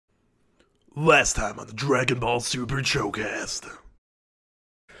Last time on the Dragon Ball Super Cho-Cast.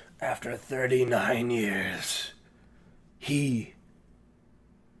 After 39 years,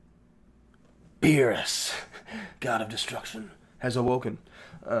 Beerus, God of Destruction, has awoken.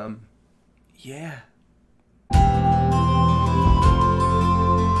 Yeah.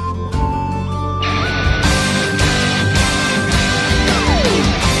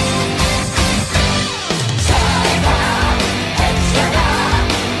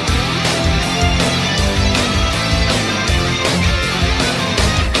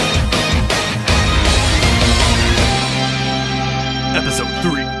 Episode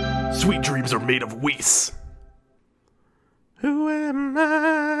 3. Sweet dreams are made of Weis. Who am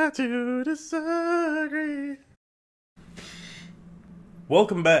I to disagree?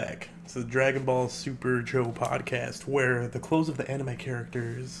 Welcome back to the Dragon Ball Super Joe podcast, where the clothes of the anime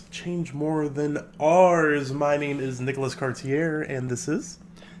characters change more than ours. My name is Nicholas Cartier, and this is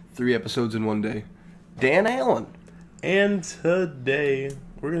 3 episodes in one day. Dan Allen. And today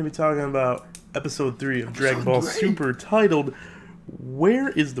we're going to be talking about episode 3 of Dragon Ball Super, titled "Where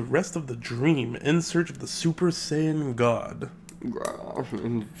is the Rest of the Dream? In Search of the Super Saiyan God."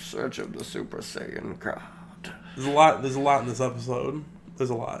 In search of the Super Saiyan God. There's a lot in this episode.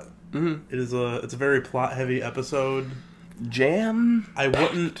 There's a lot. Mm-hmm. It's a very plot heavy episode. Jam. I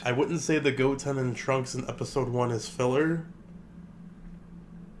wouldn't say the Goten and Trunks in episode 1 is filler.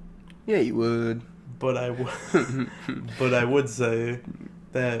 Yeah, you would. But I would say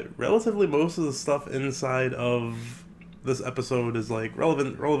that relatively most of the stuff inside of this episode is like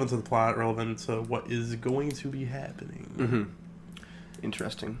relevant to the plot, relevant to what is going to be happening. Mm-hmm.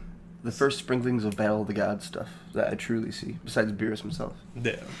 Interesting. The first sprinklings of Battle of the Gods stuff that I truly see, besides Beerus himself.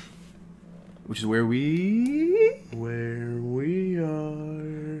 Yeah. Which is where we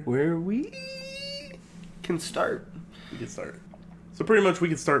can start. We can start. So pretty much we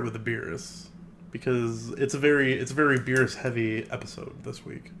can start with the Beerus, because it's a very Beerus heavy episode this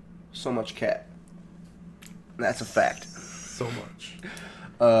week. So much cat. That's a fact. So much.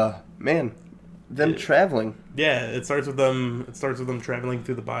 Man, them traveling. Yeah, it starts with them traveling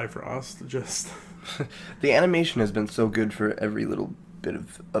through the Bifrost. Just the animation has been so good for every little bit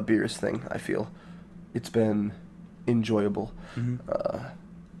of a Beerus thing. I feel it's been enjoyable. Mm-hmm.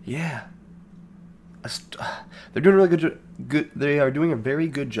 Yeah, they're doing a really good. They are doing a very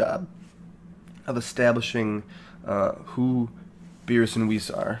good job of establishing who Beerus and Whis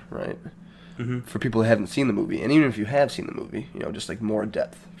are, right? Mm-hmm. For people who haven't seen the movie, and even if you have seen the movie, just like more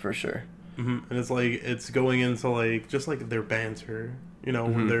depth for sure. Mm-hmm. And it's going into like just like their banter,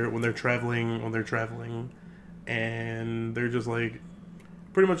 Mm-hmm. when they're traveling, and they're just like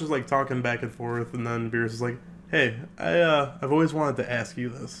pretty much just like talking back and forth, and then Beerus is like, "Hey, I've always wanted to ask you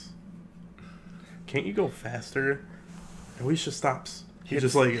this. Can't you go faster?" And Whis just stops. He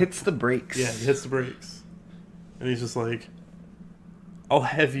just like hits the brakes. Yeah, he hits the brakes, and he's just like, "I'll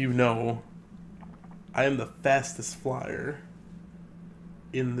have you know, I am the fastest flyer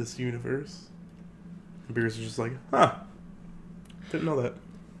in this universe." And Beerus is just like, "Huh, didn't know that."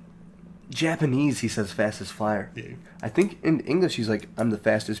 Japanese, he says fastest flyer. Yeah. I think in English he's like, I'm the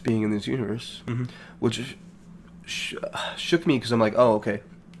fastest being in this universe. Mm-hmm. Which shook me because I'm like, oh, okay.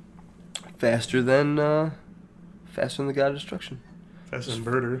 Faster than the God of Destruction. Faster than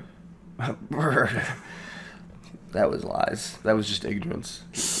Birder. Bird. That was lies. That was just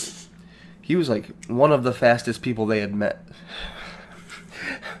ignorance. He was like one of the fastest people they had met.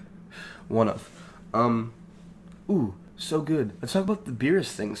 One of. Ooh, so good. Let's talk about the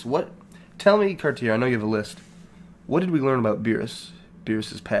Beerus things. Tell me, Cartier, I know you have a list. What did we learn about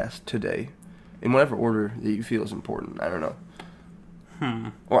Beerus's past today? In whatever order that you feel is important. I don't know.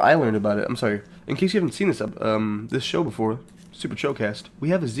 Or I learned about it. I'm sorry. In case you haven't seen this show before, Super Cho-Cast, we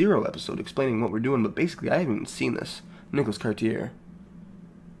have a 0 episode explaining what we're doing, but basically I haven't even seen this. Nicholas Cartier,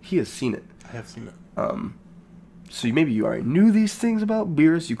 he has seen it. I have seen it. So maybe you already knew these things about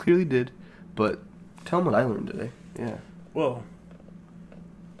Beerus. You clearly did. But tell them what I learned today. Yeah. Well,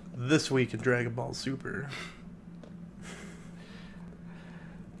 this week in Dragon Ball Super,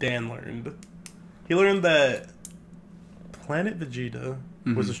 Dan learned. He learned that Planet Vegeta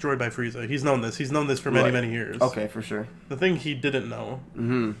was destroyed by Frieza. He's known this. He's known this for many, many years. Okay, for sure. The thing he didn't know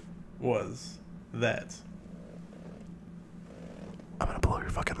was that... I'm gonna blow your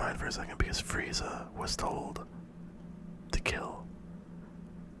fucking mind for a second, because Frieza was told to kill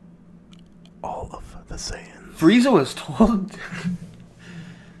all of the Saiyans. Frieza was told...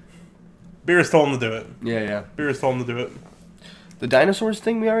 Beerus told him to do it. Yeah. Beerus told him to do it. The dinosaurs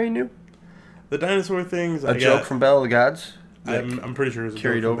thing we already knew? The dinosaur things... A joke from Battle of the Gods? I'm pretty sure it was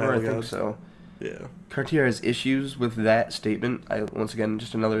carried over, I think Gods. so. Yeah. Cartier has issues with that statement. Once again,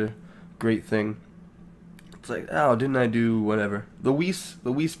 just another great thing. It's like, oh, didn't I do whatever? The Weis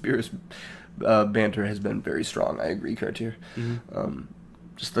Beerus banter has been very strong. I agree, Cartier. Mm-hmm.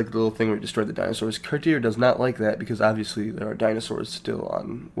 Just like the little thing where he destroyed the dinosaurs. Cartier does not like that because obviously there are dinosaurs still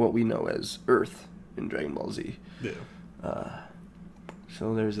on what we know as Earth in Dragon Ball Z. Yeah.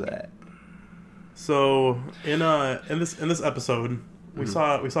 So there's that. So in this episode, we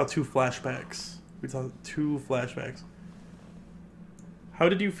saw two flashbacks. How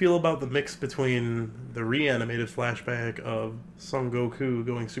did you feel about the mix between the reanimated flashback of Son Goku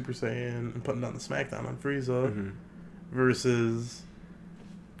going Super Saiyan and putting down the smackdown on Frieza versus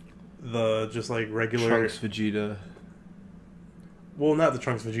the just like regular Trunks Vegeta? Well, not the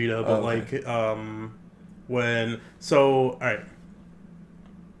Trunks Vegeta, but okay. Alright.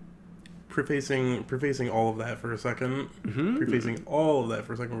 Prefacing all of that for a second. Prefacing all of that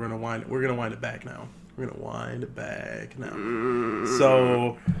for a second, we're gonna wind it back now.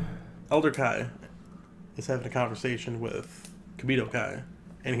 So, Elder Kai is having a conversation with Kibito Kai,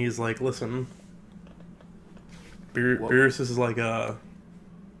 and he's like, "Listen, Beerus is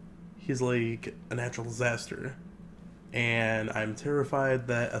he's like a natural disaster, and I'm terrified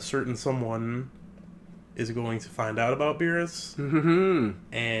that a certain someone is going to find out about Beerus,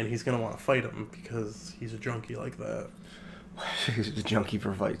 and he's gonna want to fight him because he's a junkie like that." He's a junkie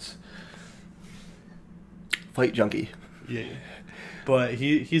for fights. Fight junkie. Yeah. But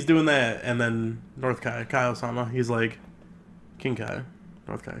he's doing that, and then North Kai, Osama, he's like, King Kai,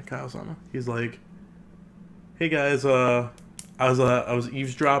 North Kai, Osama, he's like, "Hey guys, I was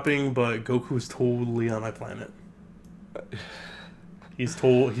eavesdropping, but Goku's totally on my planet. He's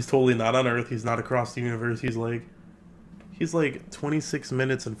totally not on Earth. He's not across the universe. He's like 26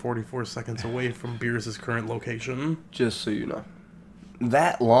 minutes and 44 seconds away from Beerus' current location." Just so you know,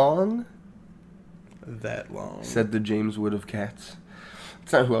 that long. Said the James Wood of cats.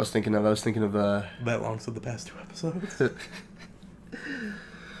 That's not who I was thinking of. I was thinking of That long said the past 2 episodes.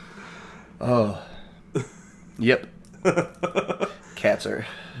 Oh. Yep. Cats are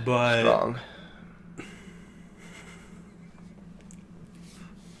strong.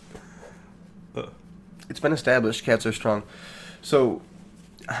 It's been established cats are strong. So,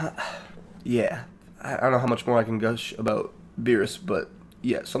 yeah. I don't know how much more I can gush about Beerus, but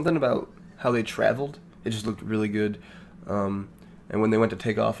yeah, something about how they traveled, it just looked really good. And when they went to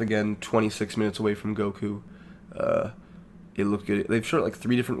take off again, 26 minutes away from Goku, it looked good. They've shot it like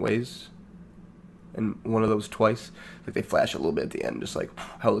 3 different ways, and one of those twice. Like they flash a little bit at the end, just like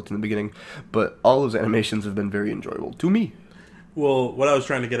how it looked in the beginning. But all those animations have been very enjoyable to me. Well, what I was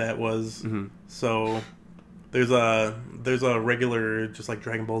trying to get at was, so there's a regular just like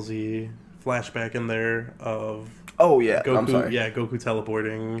Dragon Ball Z flashback in there of Goku, I'm sorry. Yeah, Goku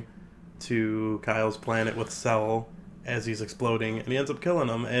teleporting to Kyle's planet with Cell as he's exploding, and he ends up killing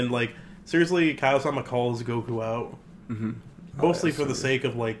him. And like seriously, Kyle-sama calls Goku out, mostly for the sake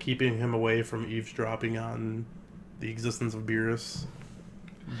of like keeping him away from eavesdropping on the existence of Beerus.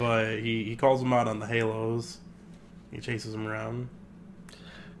 But he calls him out on the halos. He chases him around.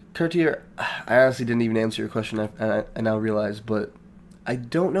 Cartier, I honestly didn't even answer your question. I now realize, but I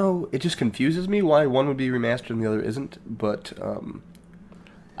don't know. It just confuses me why one would be remastered and the other isn't. But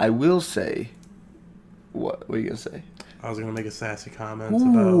I will say, what are you gonna say? I was gonna make a sassy comment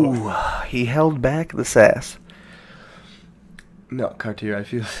about. He held back the sass. No, Cartier, I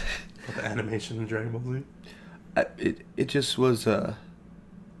feel. The animation in Dragon Ball Z. It just was. It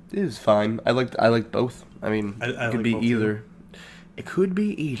is fine. I liked both. I mean, it could be either. It could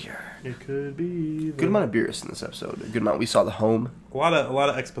be either. It could be either. Good amount of Beerus in this episode. A good amount. We saw the home. A lot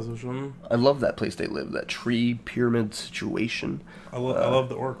of exposition. I love that place they live. That tree pyramid situation. I love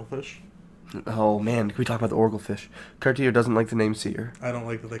the Oracle fish. Oh man, can we talk about the Oracle fish? Cartier doesn't like the name Seer. I don't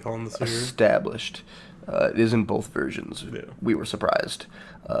like that they call him the Seer. Established. It is in both versions. Yeah. We were surprised.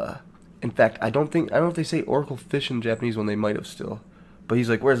 In fact, I don't know if they say Oracle fish in Japanese when they might have still. But he's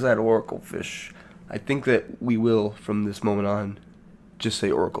like, "Where's that Oracle fish?" I think that we will, from this moment on, just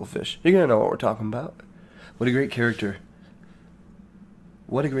say Oracle fish. You're going to know what we're talking about. What a great character.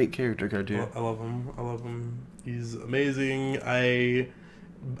 What a great character, Cartier. I love him. He's amazing. I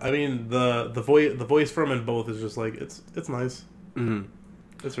mean, the voice from in both is just like, it's nice. Mm-hmm.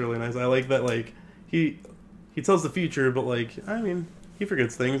 It's really nice. I like that, like, he tells the future, but, like, I mean, he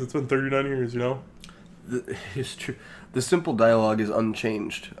forgets things. It's been 39 years, you know? It's true. The simple dialogue is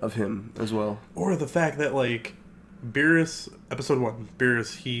unchanged of him as well. Or the fact that, like, Beerus, episode 1,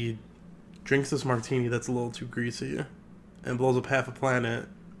 Beerus, he drinks this martini that's a little too greasy and blows up half a planet,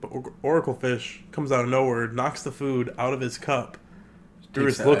 but Oracle Fish comes out of nowhere, knocks the food out of his cup.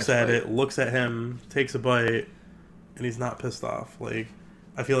 Beerus looks at it, looks at him, takes a bite, and he's not pissed off. Like,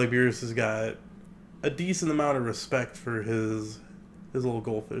 I feel like Beerus has got a decent amount of respect for his little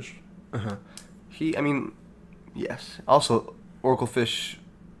goldfish. Uh-huh. I mean, yes. Also, Oracle fish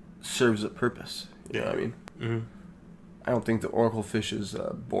serves a purpose. You know what I mean? Mm-hmm. I don't think the Oracle fish is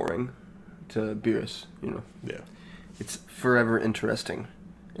boring to Beerus, Yeah. It's forever interesting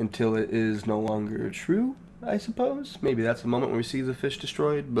until it is no longer true, I suppose. Maybe that's the moment where we see the fish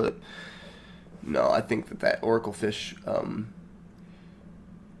destroyed, but no, I think that Oracle fish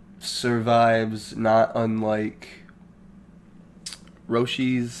survives, not unlike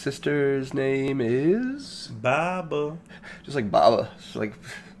Roshi's sister's name is Baba. just like Baba. It's like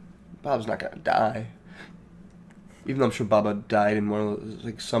Baba's not gonna die. Even though I'm sure Baba died in one of those,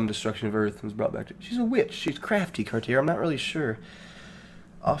 like some destruction of Earth and was brought back to. She's a witch. She's crafty, Cartier. I'm not really sure.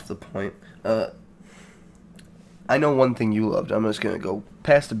 Off the point. I know one thing you loved. I'm just gonna go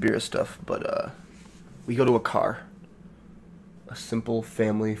past the beer stuff, but we go to a car. A simple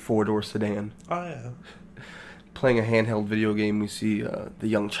family 4-door sedan. Oh yeah. Playing a handheld video game, we see the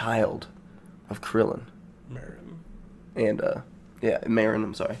young child of Krillin. Marin. And, Marin,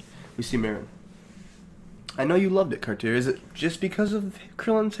 I'm sorry. We see Marin. I know you loved it, Cartier. Is it just because of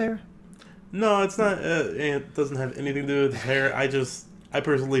Krillin's hair? No, it's not. It doesn't have anything to do with his hair. I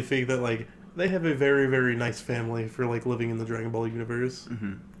personally think that, like, they have a very, very nice family for, like, living in the Dragon Ball universe.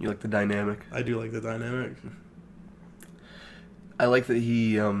 Mm-hmm. You like the dynamic? I do like the dynamic. I like that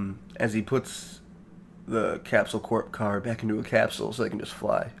he, as he puts the Capsule Corp car back into a capsule so they can just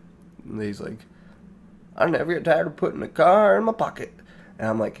fly. And he's like, I never get tired of putting a car in my pocket. And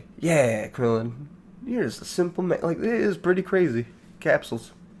I'm like, yeah, Krillin, you're just a simple man. Like, it is pretty crazy.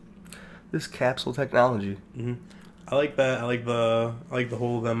 Capsules. This capsule technology. Mm-hmm. I like that. I like the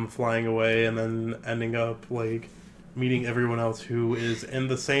whole them flying away and then ending up, like, meeting everyone else who is in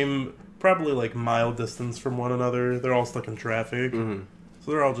the same, probably, like, mile distance from one another. They're all stuck in traffic. Mm-hmm.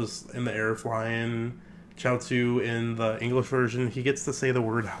 So they're all just in the air flying. Chaozu, in the English version, he gets to say the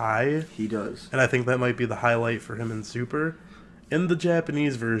word hi. He does. And I think that might be the highlight for him in Super. In the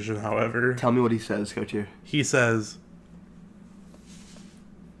Japanese version, however... Tell me what he says, Cartier. He says...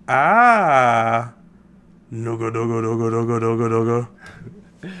 Ah! Nogo dogo dogo dogo dogo dogo.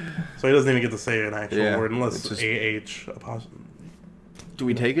 So he doesn't even get to say an actual word unless just... A-H apostrophe. Do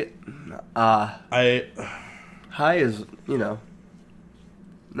we take it? Hi is,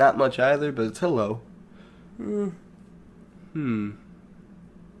 not much either, but it's hello.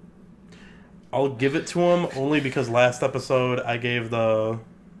 I'll give it to him only because last episode I gave the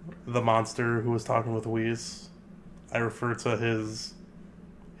monster who was talking with Weis, I refer to his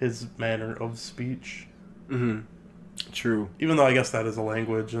manner of speech. Mm-hmm. True. Even though I guess that is a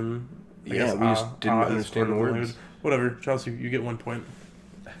language, and I guess we just didn't understand the words. Language. Whatever, Chaozu, you get 1 point.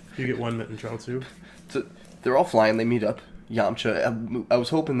 You get 1 minute in Chaozu. So they're all flying. They meet up. Yamcha. I was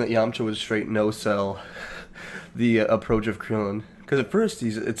hoping that Yamcha would straight no-sell the approach of Krillin. Because at first,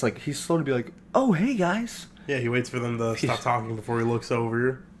 he's slow to be like, oh, hey, guys. Yeah, he waits for them to stop talking before he looks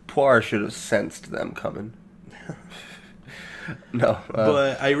over. Poir should have sensed them coming. No.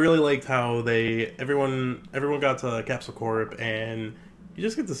 But I really liked how everyone got to Capsule Corp, and you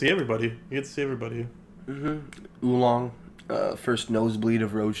just get to see everybody. You get to see everybody. Mm-hmm. Oolong, first nosebleed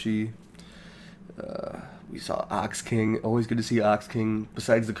of Roshi. We saw Ox King. Always good to see Ox King.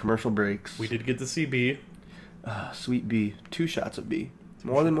 Besides the commercial breaks, We did get to see B. Sweet B. 2 shots of B.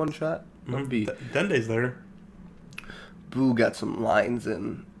 More than 1 shot of B. Dende's there. Boo got some lines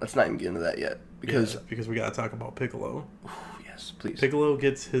in. Let's not even get into that yet. Because we gotta talk about Piccolo. Yes, please. Piccolo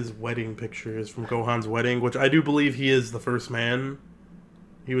gets his wedding pictures from Gohan's wedding, which I do believe he is the first man.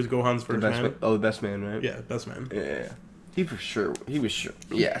 He was Gohan's first man. The best man, right? Yeah, best man. Yeah. He was sure.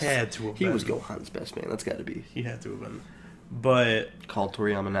 Yes. He had to have been. He was Gohan's best man. That's got to be. He had to have been. But Call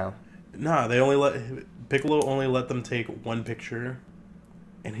Toriyama now. nah, Piccolo only let them take 1 picture,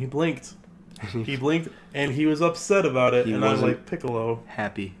 and he blinked. He blinked, and he was upset about it. And I'm like, Piccolo.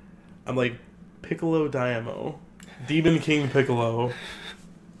 Happy. I'm like, Piccolo Diamo, Demon King Piccolo.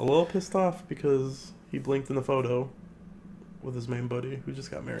 A little pissed off because he blinked in the photo with his main buddy who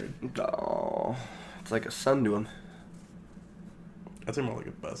just got married. Oh, it's like a son to him. I'd say more like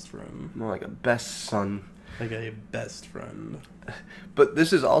a best friend. More like a best son. Like a best friend. But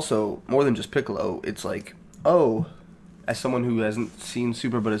this is also more than just Piccolo. It's like, oh, as someone who hasn't seen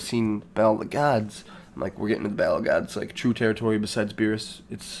Super but has seen Battle of the Gods, I'm like, we're getting to the Battle of the Gods, like true territory besides Beerus.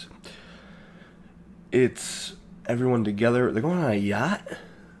 It's everyone together. They're going on a yacht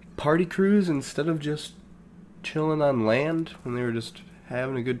party cruise instead of just chilling on land when they were just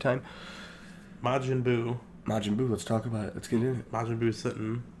having a good time. Majin Buu, let's talk about it. Let's get in it. Majin Buu's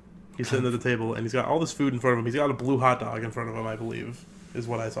sitting. He's sitting at the table, and he's got all this food in front of him. He's got a blue hot dog in front of him, I believe. is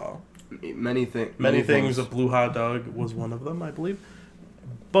what I saw. Many things. Many things. A blue hot dog was one of them, I believe.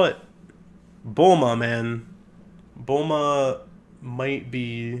 But Bulma, man, Bulma might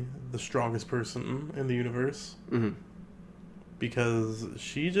be the strongest person in the universe. Mm-hmm. Because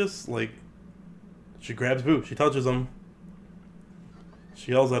she just, like, she grabs Boo. She touches him.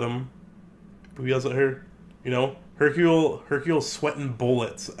 She yells at him. Boo yells at her. You know, Hercule sweating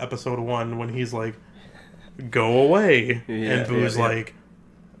bullets, episode 1, when he's like, go away. Yeah, and Boo's yeah. like,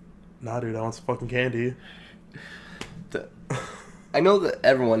 nah, dude, I want some fucking candy. I know that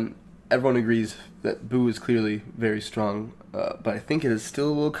everyone agrees that Boo is clearly very strong, but I think it is still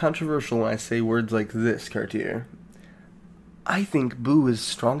a little controversial when I say words like this, Cartier. I think Boo is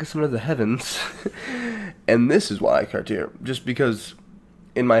strongest under the heavens, and this is why, Cartier. Just because,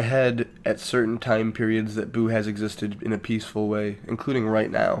 in my head, at certain time periods that Boo has existed in a peaceful way, including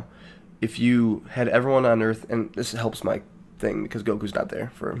right now, if you had everyone on Earth, and this helps my thing because Goku's not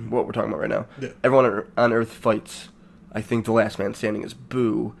there for what we're talking about right now. Yeah. Everyone on Earth fights. I think the last man standing is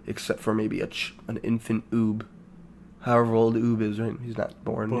Boo, except for maybe an infant Oob. However old Oob is, right? He's not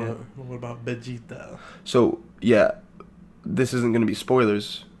born yet. What about Vegeta? So, yeah, this isn't going to be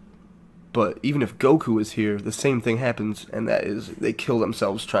spoilers, but even if Goku is here, the same thing happens, and that is they kill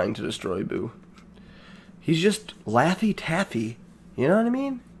themselves trying to destroy Boo. He's just Laffy Taffy. You know what I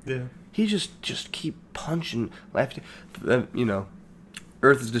mean? Yeah. He just keep punching Laffy. You know,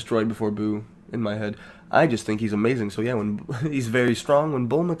 Earth is destroyed before Boo, in my head. I just think he's amazing. So yeah, when he's very strong, when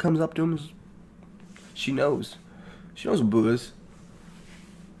Bulma comes up to him, she knows. She knows what Boo is.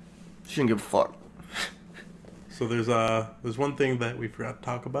 She didn't give a fuck. So there's one thing that we forgot to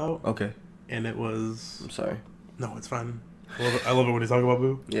talk about. Okay. And it was... I'm sorry. No, it's fine. I love it when you talk about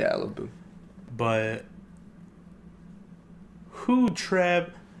Boo. Yeah, I love Boo. But... Who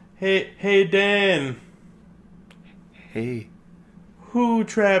trapped... Hey, Dan. Hey. Who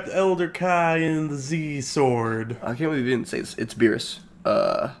trapped Elder Kai in the Z-Sword? I can't believe you didn't say this. It's Beerus.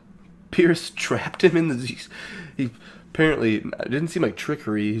 Beerus trapped him in the Z... He apparently... It didn't seem like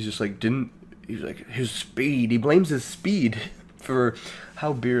trickery. He's just like, He's like, his speed. He blames his speed for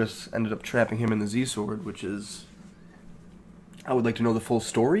how Beerus ended up trapping him in the Z-Sword, which is... I would like to know the full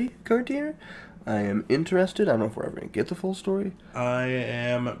story, Cartier. I am interested. I don't know if we're ever going to get the full story. I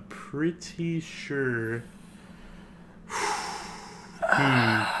am pretty sure...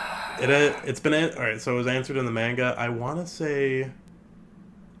 It's been... Alright, so it was answered in the manga. I want to say...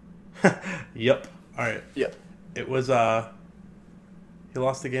 Yep. Alright. Yep. It was, he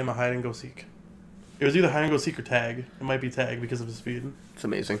lost the game of hide and go seek. It was either hide and go seek or tag. It might be tag because of his speed. It's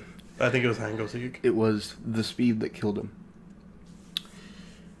amazing. But I think it was hide and go seek. It was the speed that killed him.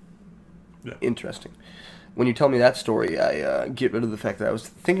 Yeah. Interesting. When you tell me that story, I get rid of the fact that I was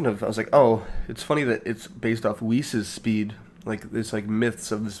thinking of... I was like, oh, it's funny that it's based off Weis's speed. Like, there's like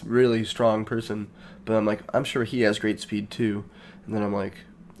myths of this really strong person. But I'm like, I'm sure he has great speed too. And then I'm like,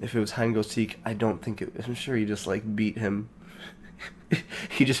 if it was hide and go seek, I don't think it... I'm sure he just like beat him.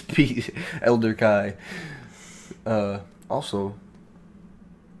 He just beat Elder Kai. Also,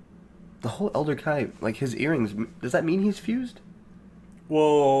 the whole Elder Kai, like his earrings, does that mean he's fused?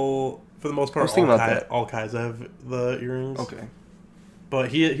 Well, for the most part, all Kais have the earrings. Okay. But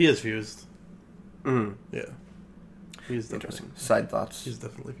he is fused. Mm. Yeah. He's interesting. Side thoughts. He's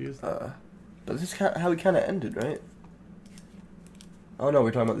definitely fused. But this is how he kind of ended, right? Oh no,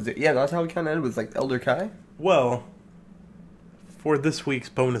 we're talking about the... Yeah, that's how we kind of ended with like Elder Kai? Well... For this week's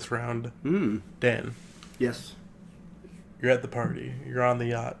bonus round, Dan. Yes. You're at the party. You're on the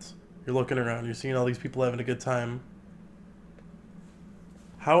yacht. You're looking around. You're seeing all these people having a good time.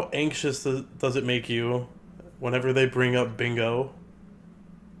 How anxious does it make you whenever they bring up bingo?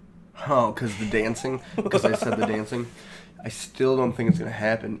 Oh, because the dancing? Because I said the dancing? I still don't think it's going to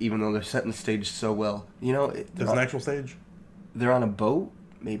happen, even though they're setting the stage so well. You know... There's an actual stage? They're on a boat.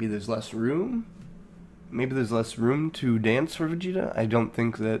 Maybe there's less room. Maybe there's less room to dance for Vegeta. I don't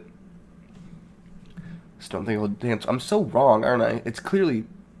think that... Just don't think he'll dance. I'm so wrong, aren't I? It's clearly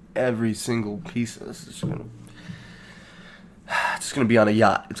every single piece of this is gonna... It's just gonna be on a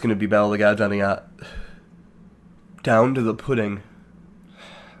yacht. It's gonna be Battle of the Gods on a yacht. Down to the pudding.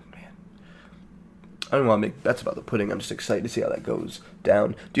 Man. I don't want to make bets about the pudding. I'm just excited to see how that goes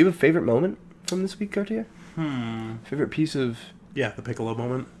down. Do you have a favorite moment from this week, Cartier? Favorite piece of... Yeah, the Piccolo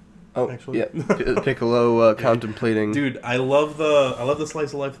moment. Oh, actually. Yeah. Piccolo contemplating. Dude, I love the slice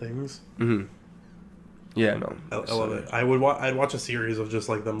of life things. Mm-hmm. Yeah, no. I love it. I'd watch a series of just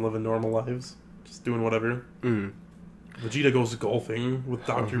like them living normal lives, just doing whatever. Vegeta goes golfing with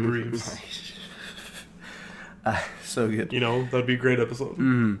Dr. Briefs. So good. You know, that'd be a great episode.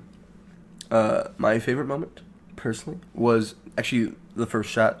 My favorite moment? personally, was actually the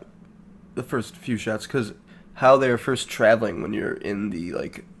first few shots, because how they're first traveling when you're in the,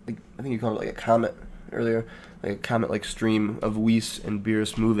 like I think you called it like a comet earlier, like a comet-like stream of Weis and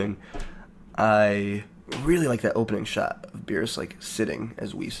Beerus moving. I really like that opening shot of Beerus, like, sitting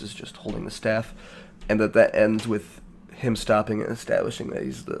as Weis is just holding the staff, and that ends with him stopping and establishing that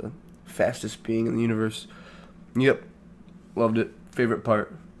he's the fastest being in the universe. Yep. Loved it. Favorite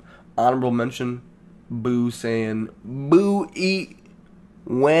part. Honorable mention, Boo saying, "Boo eat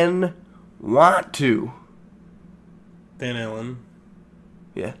when want to." Dan Allen.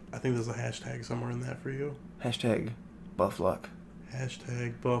 Yeah. I think there's a hashtag somewhere in that for you. Hashtag buff luck.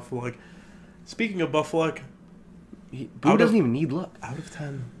 Hashtag buff luck. Speaking of buff luck, Boo doesn't even need luck. Out of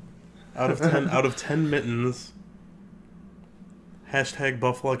 10. Out of 10. Out of 10 mittens. Hashtag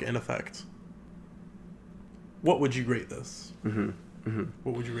buff luck in effect. What would you rate this?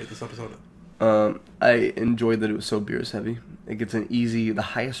 What would you rate this episode? I enjoyed that it was so Beerus heavy. It gets an easy, the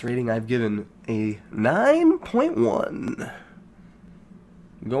highest rating I've given, a 9.1.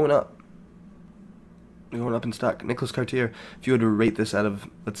 Going up in stock. Nicholas Cartier, if you had to rate this out of,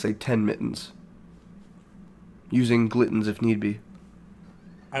 let's say, 10 mittens, using Glittens if need be.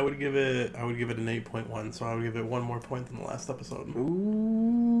 I would give it an 8.1, so I would give it one more point than the last episode.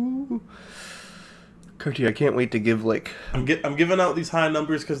 Ooh. Cartier, I can't wait to give, like... I'm giving out these high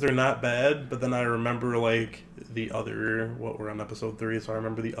numbers because they're not bad, but then I remember, like, the other... we're on episode 3, so I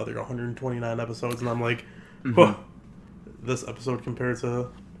remember the other 129 episodes, and I'm like, whoa, this episode compared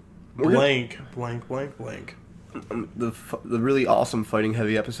to blank. The really awesome fighting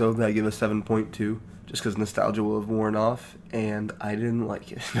heavy episode that I give a 7.2, just because nostalgia will have worn off, and I didn't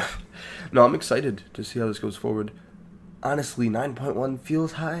like it. No, I'm excited to see how this goes forward. Honestly, 9.1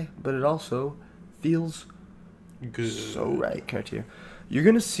 feels high, but it also feels good. So right, Cartier. You're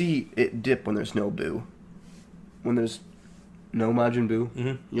going to see it dip when there's no Boo. When there's no Majin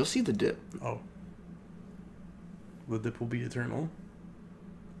Buu, you'll see the dip. Oh. The dip will be eternal.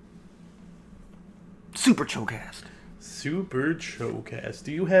 Super Cho-Cast. Super Cho-Cast.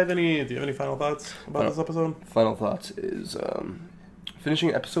 Do you have any final thoughts about this episode? Final thoughts is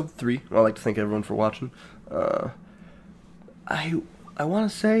finishing episode 3. I'd like to thank everyone for watching. I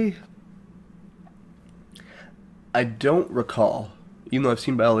want to say I don't recall, even though I've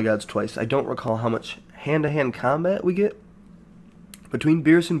seen Battle of the Gods twice, I don't recall how much hand-to-hand combat we get. Between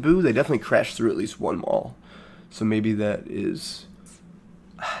Beerus and Boo, they definitely crash through at least one wall. So maybe that is...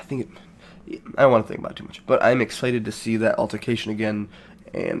 I don't want to think about it too much. But I'm excited to see that altercation again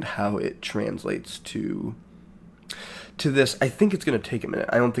and how it translates to this. I think it's going to take a minute.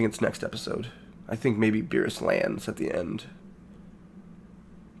 I don't think it's next episode. I think maybe Beerus lands at the end.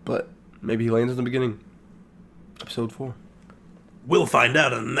 But maybe he lands in the beginning. Episode 4. We'll find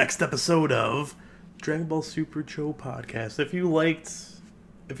out in the next episode of Dragon Ball Super Cho Podcast. If you like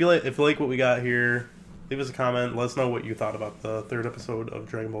what we got here, leave us a comment. Let us know what you thought about the 3rd episode of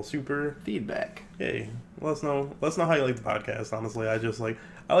Dragon Ball Super. Feedback. Yay. Let us know how you like the podcast. Honestly, I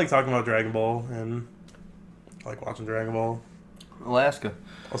like talking about Dragon Ball, and I like watching Dragon Ball. Alaska.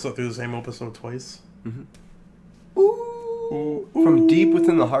 Also through the same episode twice. Ooh. From deep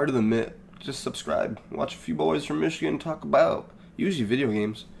within the heart of the Mitt. Just subscribe. Watch a few boys from Michigan talk about usually video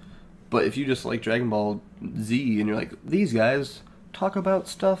games. But if you just like Dragon Ball Z and you're like, these guys talk about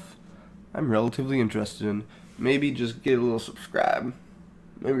stuff I'm relatively interested in, maybe just get a little subscribe.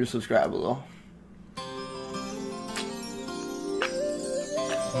 Maybe just subscribe a little.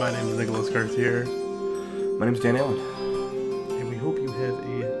 My name is Nicholas Cartier. My name's Dan Allen. And we hope you have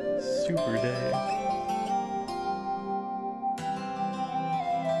a super day.